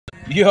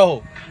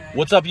Yo,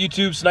 what's up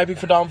YouTube? Sniping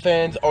for Dom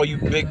fans, all you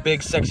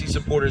big sexy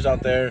supporters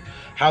out there.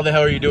 How the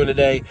hell are you doing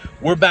today?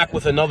 We're back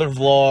with another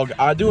vlog.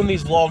 I'm doing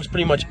these vlogs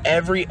pretty much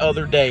every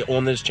other day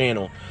on this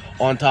channel,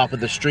 on top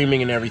of the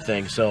streaming and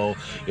everything. So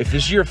if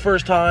this is your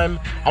first time,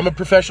 I'm a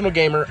professional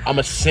gamer. I'm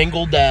a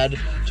single dad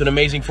to an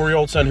amazing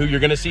 4-year-old son who you're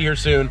gonna see here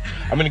soon.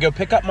 I'm gonna go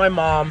pick up my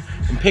mom.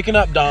 I'm picking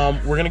up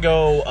Dom. We're gonna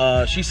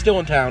go, she's still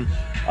in town.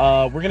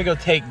 We're gonna go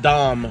take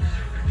Dom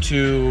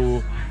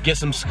to get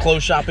some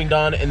clothes shopping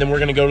done, and then we're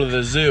gonna go to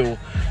the zoo,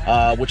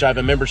 which I have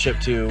a membership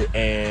to,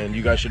 and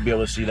you guys should be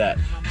able to see that.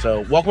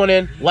 So welcome on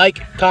in, like,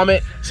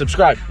 comment,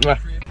 subscribe. Mwah.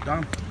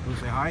 Dom, wanna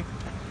say hi?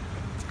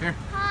 Here.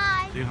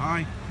 Hi. Say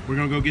hi. We're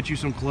gonna go get you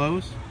some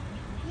clothes.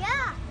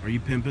 Yeah. Are you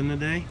pimping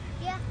today?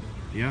 Yeah.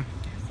 Yeah?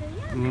 So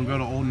yeah. We're gonna go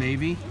to Old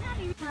Navy.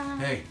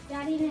 Hey,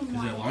 Daddy didn't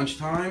is it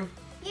lunchtime?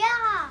 Yeah.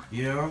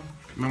 Yeah.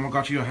 Mama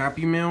got you a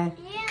Happy Meal?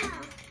 Yeah.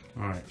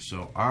 Alright,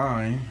 so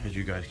as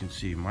you guys can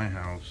see, my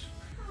house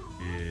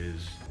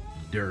is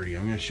dirty.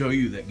 I'm gonna show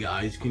you that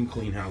guys can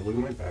clean house. Look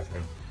at my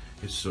bathroom.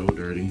 It's so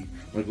dirty.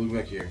 Like, look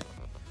back here.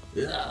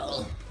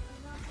 Yeah.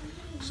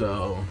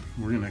 So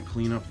we're gonna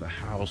clean up the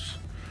house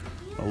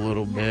a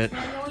little bit. You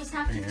always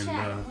have to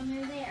check when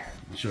you're there.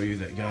 Show you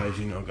that guys,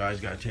 you know,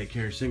 guys gotta take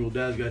care. Single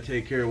dads gotta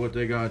take care of what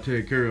they gotta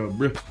take care of,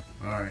 bruh.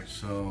 Alright,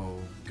 so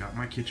got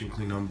my kitchen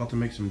cleaned up. I'm about to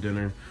make some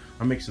dinner.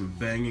 I'll make some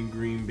banging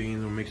green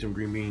beans. I'll make some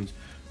green beans.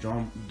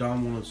 Dom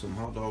wanted some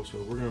hot dogs, so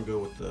we're gonna go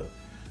with the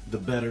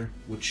better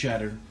with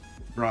cheddar,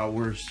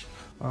 bratwurst.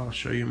 I'll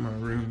show you my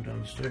room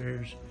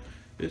downstairs.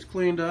 It's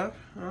cleaned up,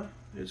 huh?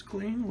 It's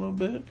clean a little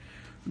bit.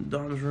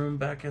 Dom's room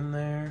back in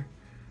there,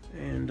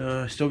 and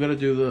still got to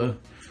do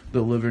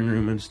the living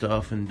room and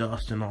stuff, and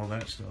dust and all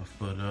that stuff.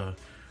 But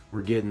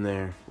we're getting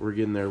there. We're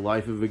getting there.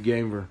 Life of a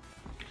gamer.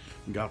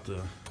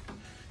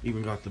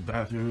 Even got the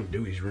bathroom.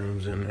 Dewey's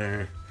room's in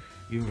there.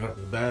 Even got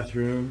the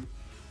bathroom.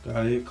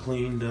 Got it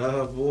cleaned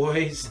up,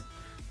 boys,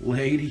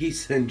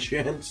 ladies, and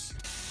gents.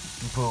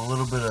 Put a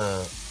little bit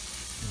of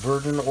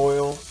virgin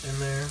oil in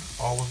there,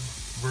 olive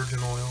virgin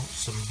oil,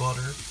 some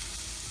butter,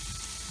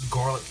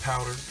 garlic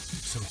powder,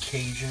 some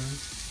Cajun,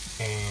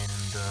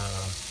 and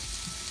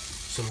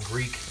some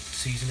Greek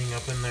seasoning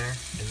up in there,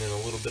 and then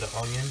a little bit of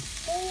onion.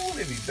 Oh,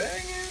 they be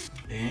banging.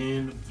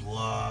 And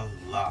voila,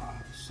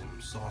 some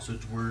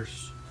sausage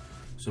wurst,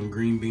 some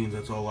green beans.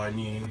 That's all I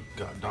need.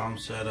 Got Dom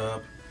set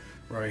up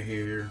right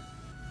here.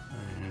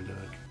 And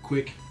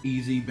quick,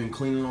 easy, been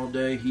cleaning all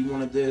day. He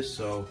wanted this,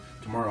 so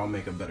tomorrow I'll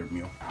make a better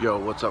meal. Yo,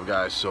 what's up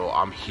guys? So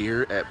I'm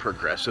here at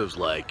Progressive's,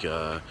 like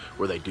where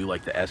they do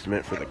like the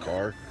estimate for the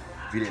car.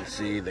 If you didn't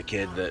see the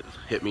kid that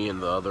hit me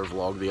in the other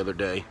vlog the other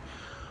day,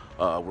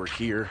 we're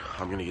here.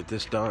 I'm gonna get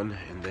this done,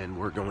 and then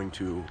we're going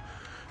to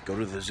go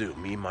to the zoo.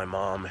 Me, my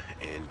mom,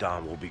 and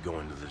Dom will be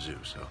going to the zoo.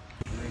 So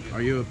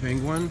are you a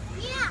penguin?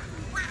 Yeah.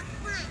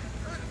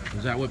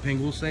 Is that what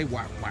penguins say?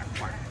 Whack, whack,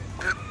 whack.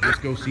 Let's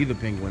go see the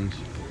penguins.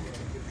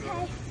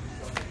 Okay.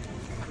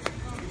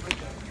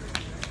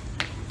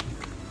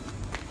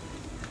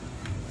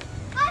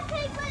 Hi,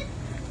 penguin.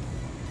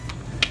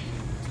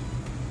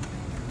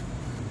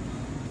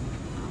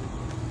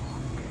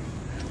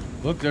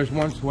 Look, there's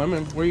one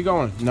swimming. Where are you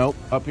going? Nope,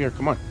 up here.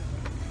 Come on.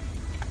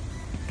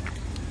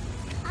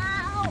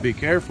 Ow. Be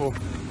careful.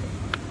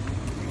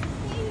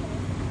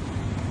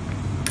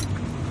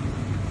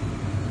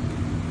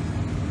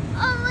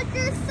 Oh, look,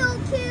 they're so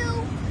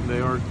cute. They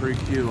are pretty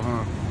cute,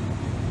 huh?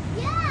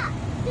 Yeah.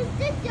 Does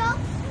the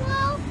ducks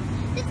swell?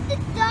 Does the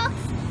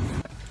ducks?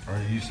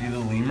 Alright, you see the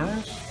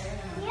lemurs?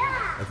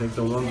 Yeah. I think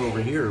the ones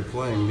over here are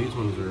playing. These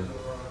ones are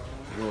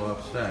a little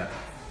upset.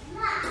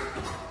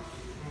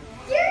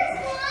 There's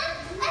one.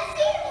 I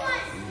see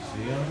one. You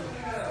see them?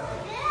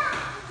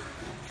 Yeah.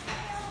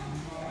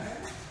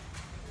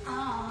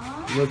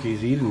 Aww. Look,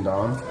 he's eating,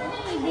 Dom. Baby.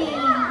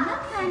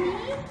 Look, honey.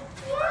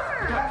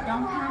 Yeah.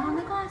 Don't pound on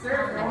the glass.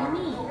 Honey,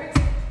 me.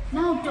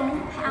 No,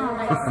 don't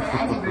pound, I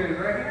said.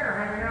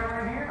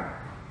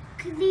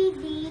 Cause he's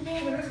eating.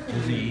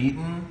 Is he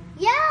eating?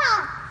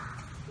 Yeah.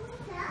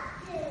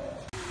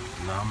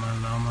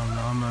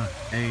 Llama.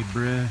 Hey,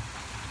 bruh.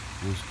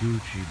 What's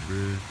Gucci,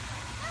 bruh?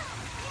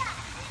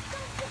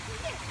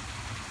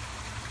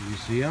 You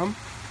see him?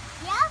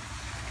 Yeah.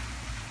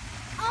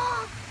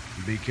 Oh,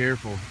 Be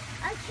careful.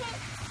 I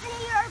can't see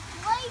your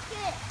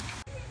blanket.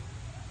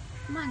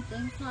 Come on,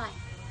 thing, fly.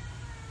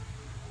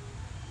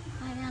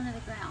 Fly down to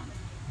the ground.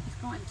 He's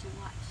going to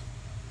watch.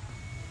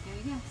 There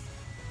he goes.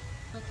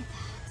 Look at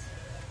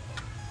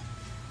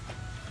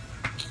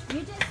that. You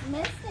just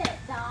missed it,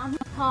 Dom.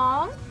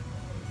 Tom.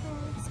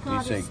 It's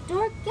called say- a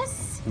storkus.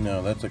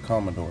 No, that's a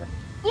Commodore.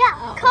 Yeah,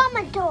 Oh.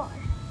 Commodore.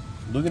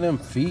 Look at them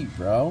feet,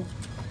 bro.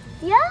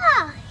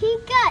 Yeah, he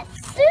got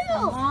sued.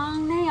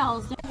 Long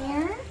nails.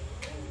 Here.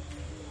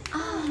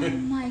 Oh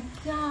my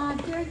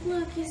God, Derek,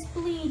 look, he's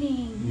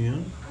bleeding. Yeah,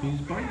 he's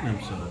biting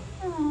himself.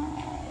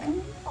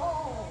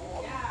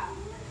 Oh.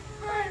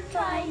 Hi,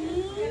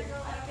 Tiny.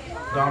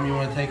 Dom, you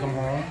want to take him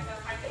home?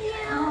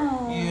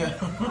 Oh, Yeah.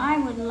 I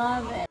would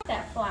love it.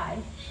 That fly.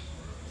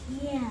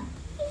 Yeah.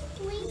 He's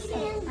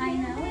sleeping. I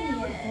know he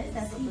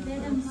is. He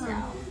bit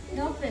himself.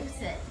 They'll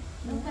fix it.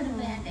 They'll put a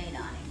Band-Aid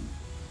on him.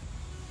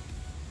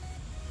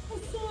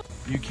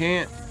 You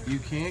can't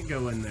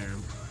go in there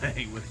and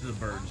play with the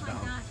birds, Oh my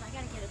Dom. gosh, I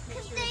gotta get a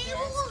picture of this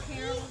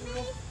terrible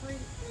little freak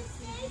that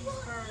sees these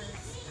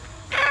birds.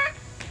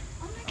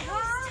 Oh my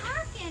gosh, he's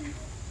talking.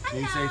 Can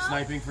you say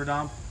sniping for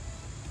Dom?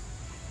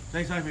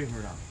 Say sniping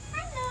for Dom.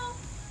 Hello.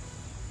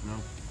 No?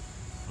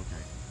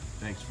 Okay.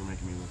 Thanks for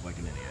making me look like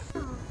an idiot.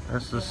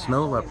 That's the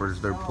snow leopards.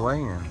 They're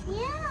playing.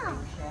 Yeah.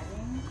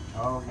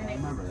 Oh, I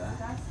remember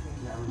that.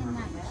 Isn't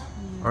that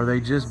cute? Are they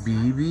just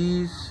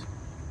BBs?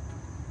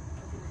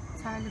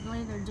 It's hard to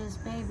believe they're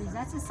just babies.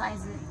 That's the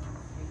size of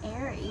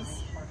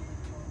Aries.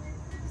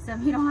 So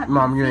if you don't have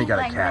Mom, you feet ain't got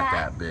a like cat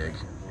that big.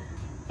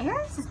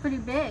 Aries is pretty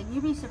big.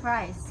 You'd be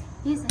surprised.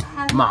 He's a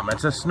heavy. Mom,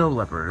 it's a snow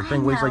leopard. The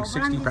thing I weighs know, like but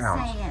 60 I'm just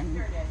pounds. saying.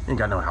 You ain't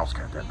got no house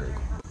cat that big.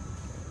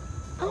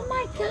 Oh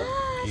my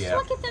gosh! Yeah.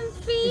 Look at them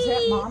feet. Is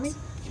that mommy?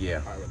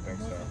 Yeah. I would think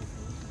so.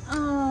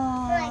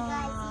 Oh.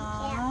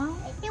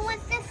 He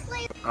wants to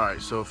sleep.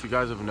 Alright, so if you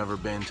guys have never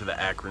been to the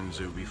Akron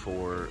Zoo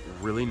before,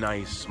 really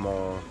nice,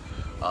 small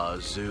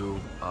zoo.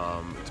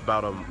 It's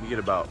about you get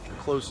about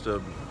close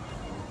to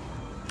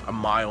 1.75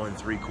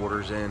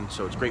 miles in,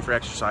 so it's great for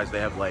exercise. They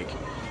have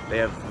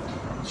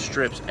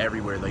strips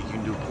everywhere, like you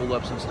can do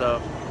pull-ups and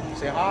stuff.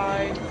 Say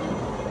hi.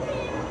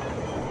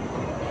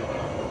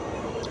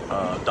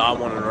 Dom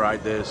wanted to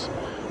ride this,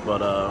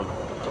 but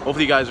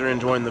hopefully you guys are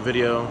enjoying the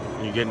video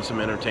and you're getting some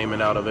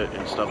entertainment out of it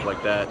and stuff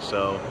like that.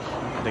 So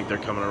I think they're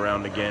coming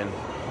around again.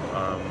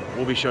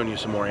 We'll be showing you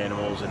some more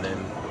animals and then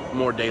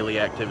more daily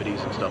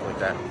activities and stuff like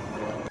that.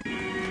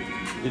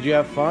 Did you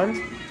have fun?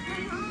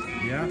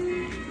 Yeah?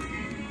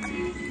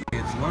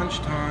 It's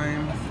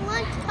lunchtime. It's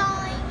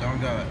lunchtime. Dom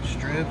got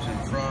strips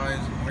and fries.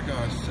 I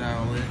got a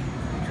salad,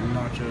 some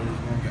nachos.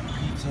 Mom got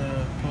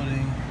pizza,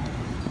 pudding.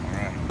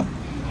 Alright.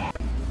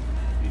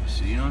 You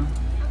see them?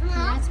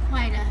 That's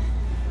quite a.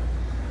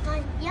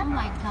 Yep. Oh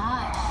my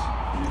gosh.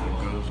 It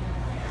goes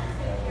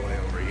all the way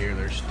over here.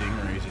 There's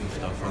stingrays and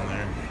stuff on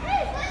there.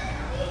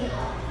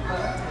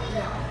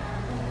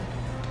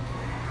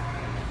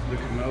 The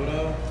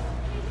Komodo.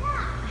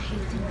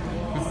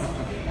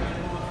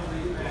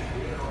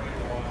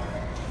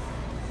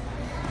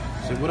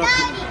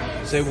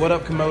 Say what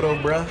up,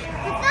 Komodo, bruh. It's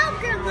not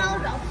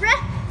Komodo,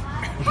 bruh.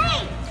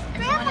 Hey,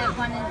 Grandma.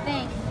 One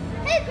thing.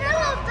 Hey,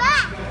 Grandma,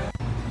 back.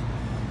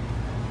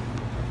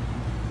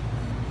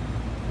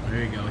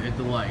 There you go. Hit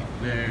the light.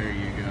 There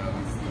you go.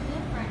 What's the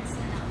difference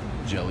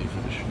now?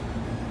 Jellyfish.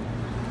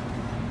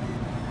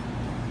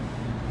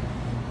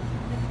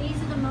 These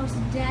are the most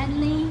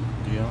deadly.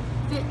 Yeah.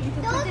 You can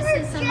put Those this are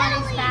in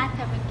somebody's jelly.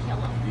 bathtub and kill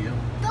them. Yep.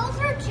 Those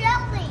are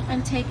jelly. And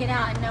take it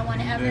out and no one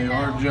ever They know.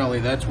 are jelly.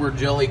 That's where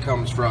jelly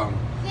comes from.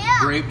 Yeah.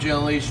 Grape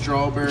jelly,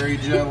 strawberry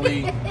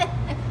jelly. Some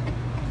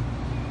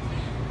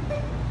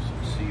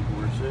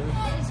seahorses.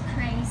 That is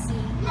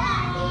crazy.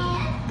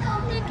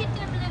 Look at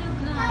them little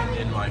guys.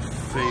 And my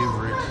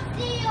favorite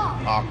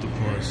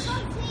octopus.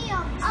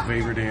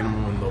 Favorite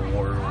animal in the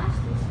world.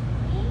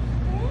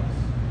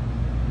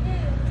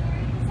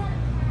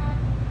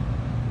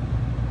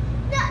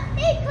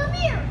 Hey, come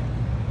here.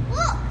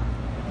 Look.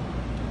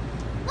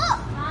 Look.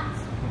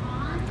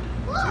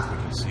 See if we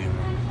can see him.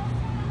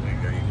 There you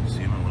go. You can see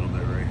him a little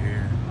bit right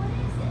here.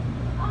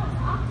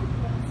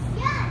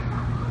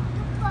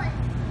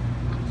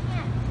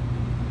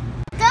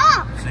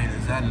 Stop. Say,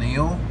 is that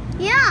Neil?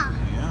 Yeah.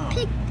 Yeah.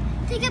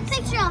 Take a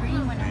picture of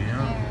him.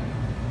 Yeah.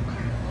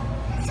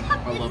 I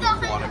love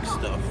aquatic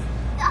stuff.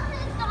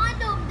 Something's on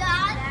them,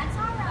 Dad. That's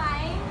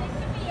alright. They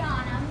could be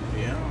on them.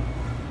 Yeah.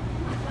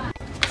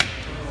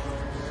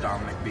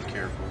 Dominic, be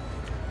careful.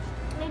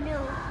 I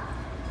know.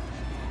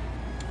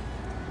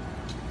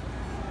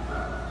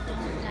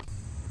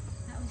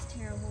 That was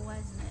terrible,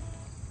 wasn't it?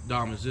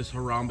 Dom, is this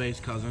Harambe's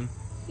cousin?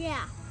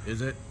 Yeah.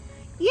 Is it?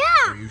 Yeah.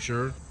 Are you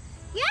sure?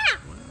 Yeah.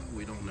 Well,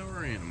 we don't know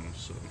our animals,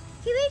 so.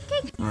 Can we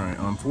take? Alright,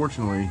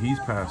 unfortunately, he's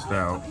passed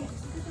out.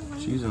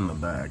 She's in the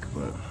back,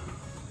 but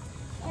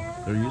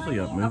they're usually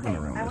up moving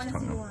around this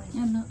time.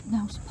 No,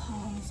 those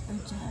paws are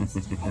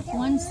just. If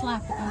one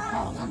slap of those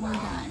paws and we're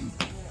done.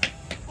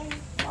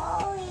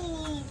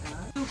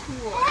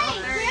 Hey,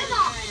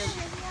 Grandma.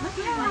 Look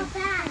at how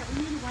fast.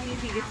 Why do you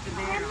think it's the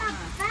bear? Grandma,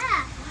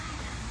 fast.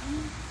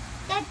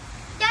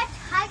 That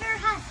tiger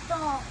has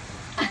balls.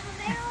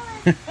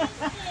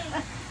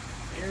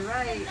 You're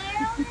right.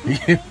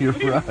 You're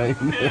right.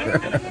 Where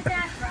did you get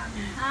that from?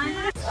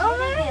 Huh? Oh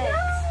my God.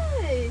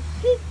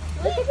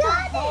 Look at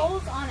the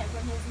holes on it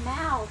from his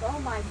mouth. Oh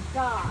my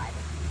God.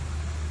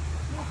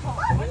 Oh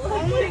my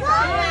God.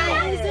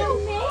 That is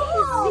amazing.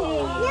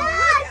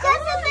 Yes,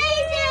 that's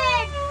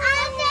amazing.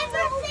 I've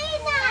never seen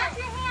that.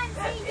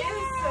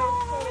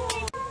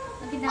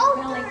 Look at that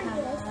belly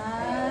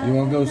come. You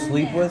want to go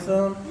sleep with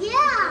them? Yeah.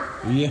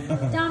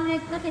 Yeah.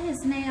 Dominic, look at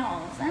his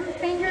nails. Them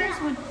fingers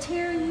would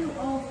tear you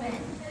open.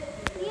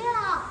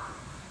 Yeah.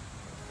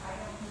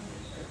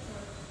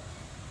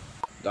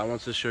 Dom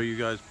wants to show you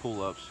guys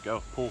pull-ups.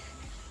 Go, pull.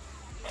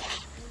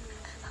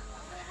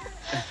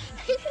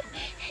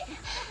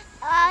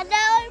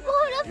 Now I'm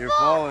going to You're fall.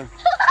 falling.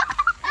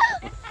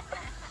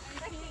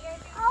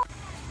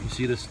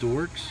 see the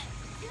storks?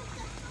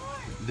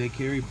 They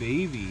carry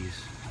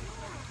babies.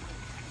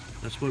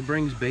 That's what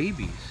brings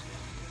babies.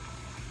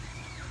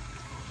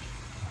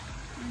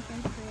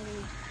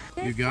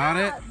 You got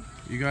it?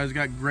 You guys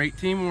got great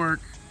teamwork.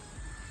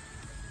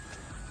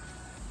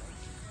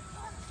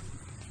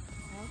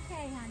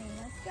 Okay, honey,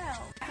 let's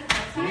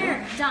go.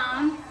 Here,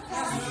 Dom.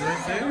 She's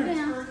right there.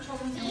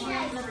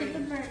 Look at the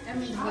bird. I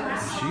mean, She's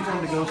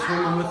going to go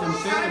swimming with them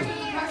too.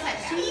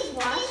 she's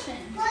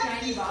watching.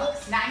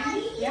 $90.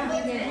 90? Yeah. We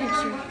did a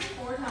picture.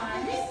 4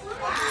 times.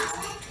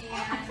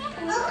 I can't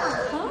believe how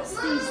close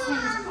these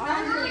things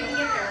are. We can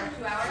get there in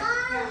 2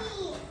 hours.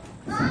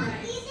 We'll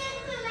probably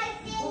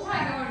go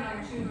in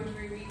another 2 or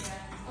 3 weekends.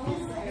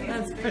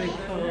 That's pretty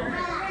cool. Look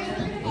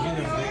at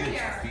the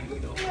biggest feet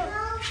though.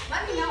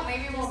 Let me know,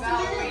 maybe we'll go.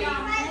 We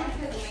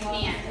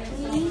can't.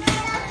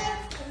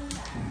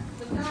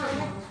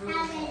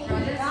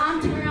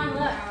 Dom, turn around,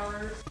 look.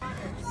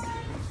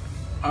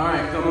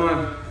 Alright, come on.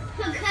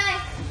 Okay.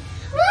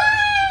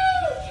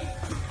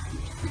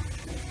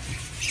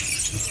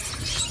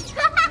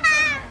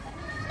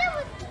 That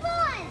was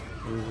fun.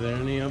 Is there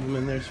any of them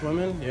in there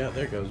swimming? Yeah,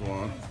 there goes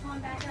one. It's going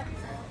back up,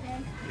 is that okay?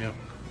 Yep.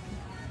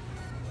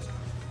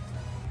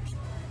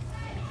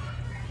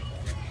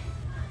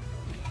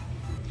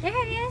 There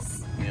it is.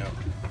 Yep.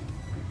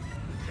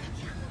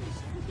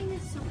 Everything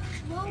is so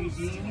close.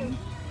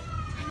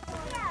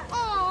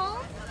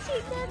 Aw, she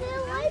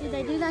doesn't like Did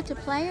they do that to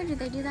play or did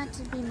they do that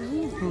to be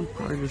mean? We'll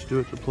probably just do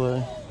it to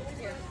play.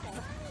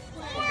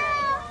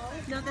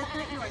 No, that's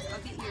not yours. I'll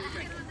get you a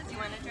drink. Do you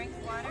want a drink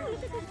of water?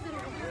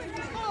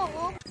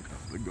 Oh.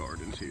 The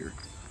garden's here.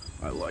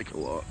 I like it a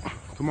lot.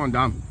 Come on,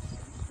 Dom. Do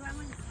I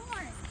want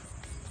corn?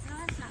 No,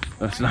 that's not corn.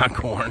 That's not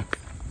corn.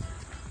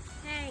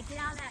 Hey, get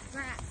out of that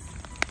grass.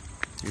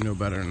 You know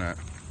better than that.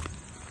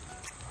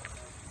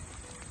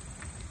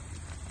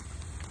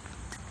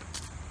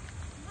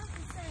 I have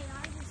to say,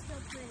 ours is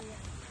still pretty.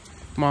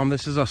 Mom,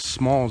 this is a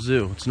small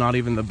zoo. It's not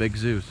even the big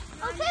zoos.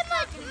 Okay,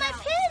 my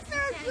pants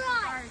are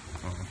dry.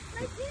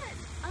 My kids.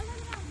 I want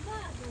to have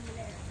bugs over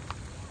there.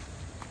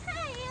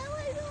 Hey, I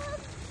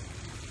want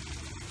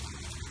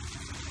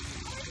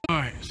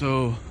Alright,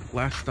 so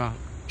last stop.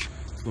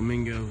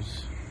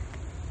 Flamingos.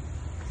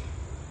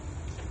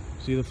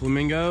 See the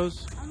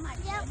flamingos? Oh my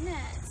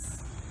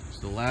goodness. It's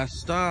the last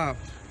stop.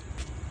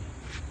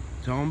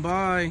 Tell them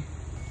bye.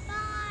 Bye.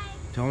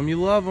 Tell them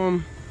you love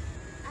them.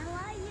 I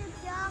love you,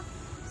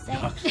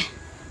 Joe. Say,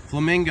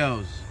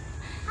 Flamingos.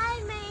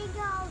 Hi,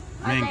 Mango.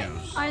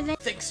 Mangoes. are they?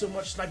 Thanks so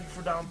much, Sniping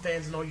for Down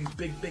fans and all you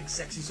big,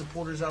 sexy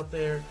supporters out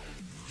there.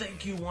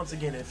 Thank you once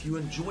again. If you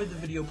enjoyed the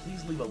video,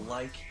 please leave a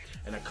like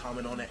and a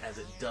comment on it, as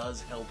it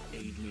does help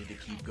aid me to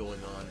keep going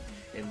on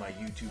in my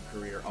YouTube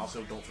career.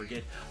 Also, don't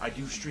forget, I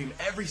do stream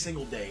every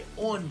single day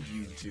on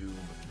YouTube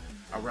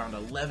around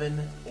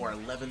 11 or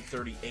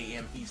 11:30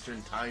 a.m.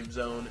 Eastern Time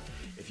Zone.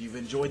 If you've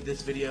enjoyed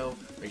this video,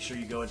 make sure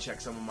you go and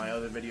check some of my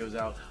other videos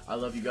out. I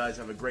love you guys.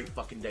 Have a great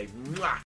fucking day. Mwah!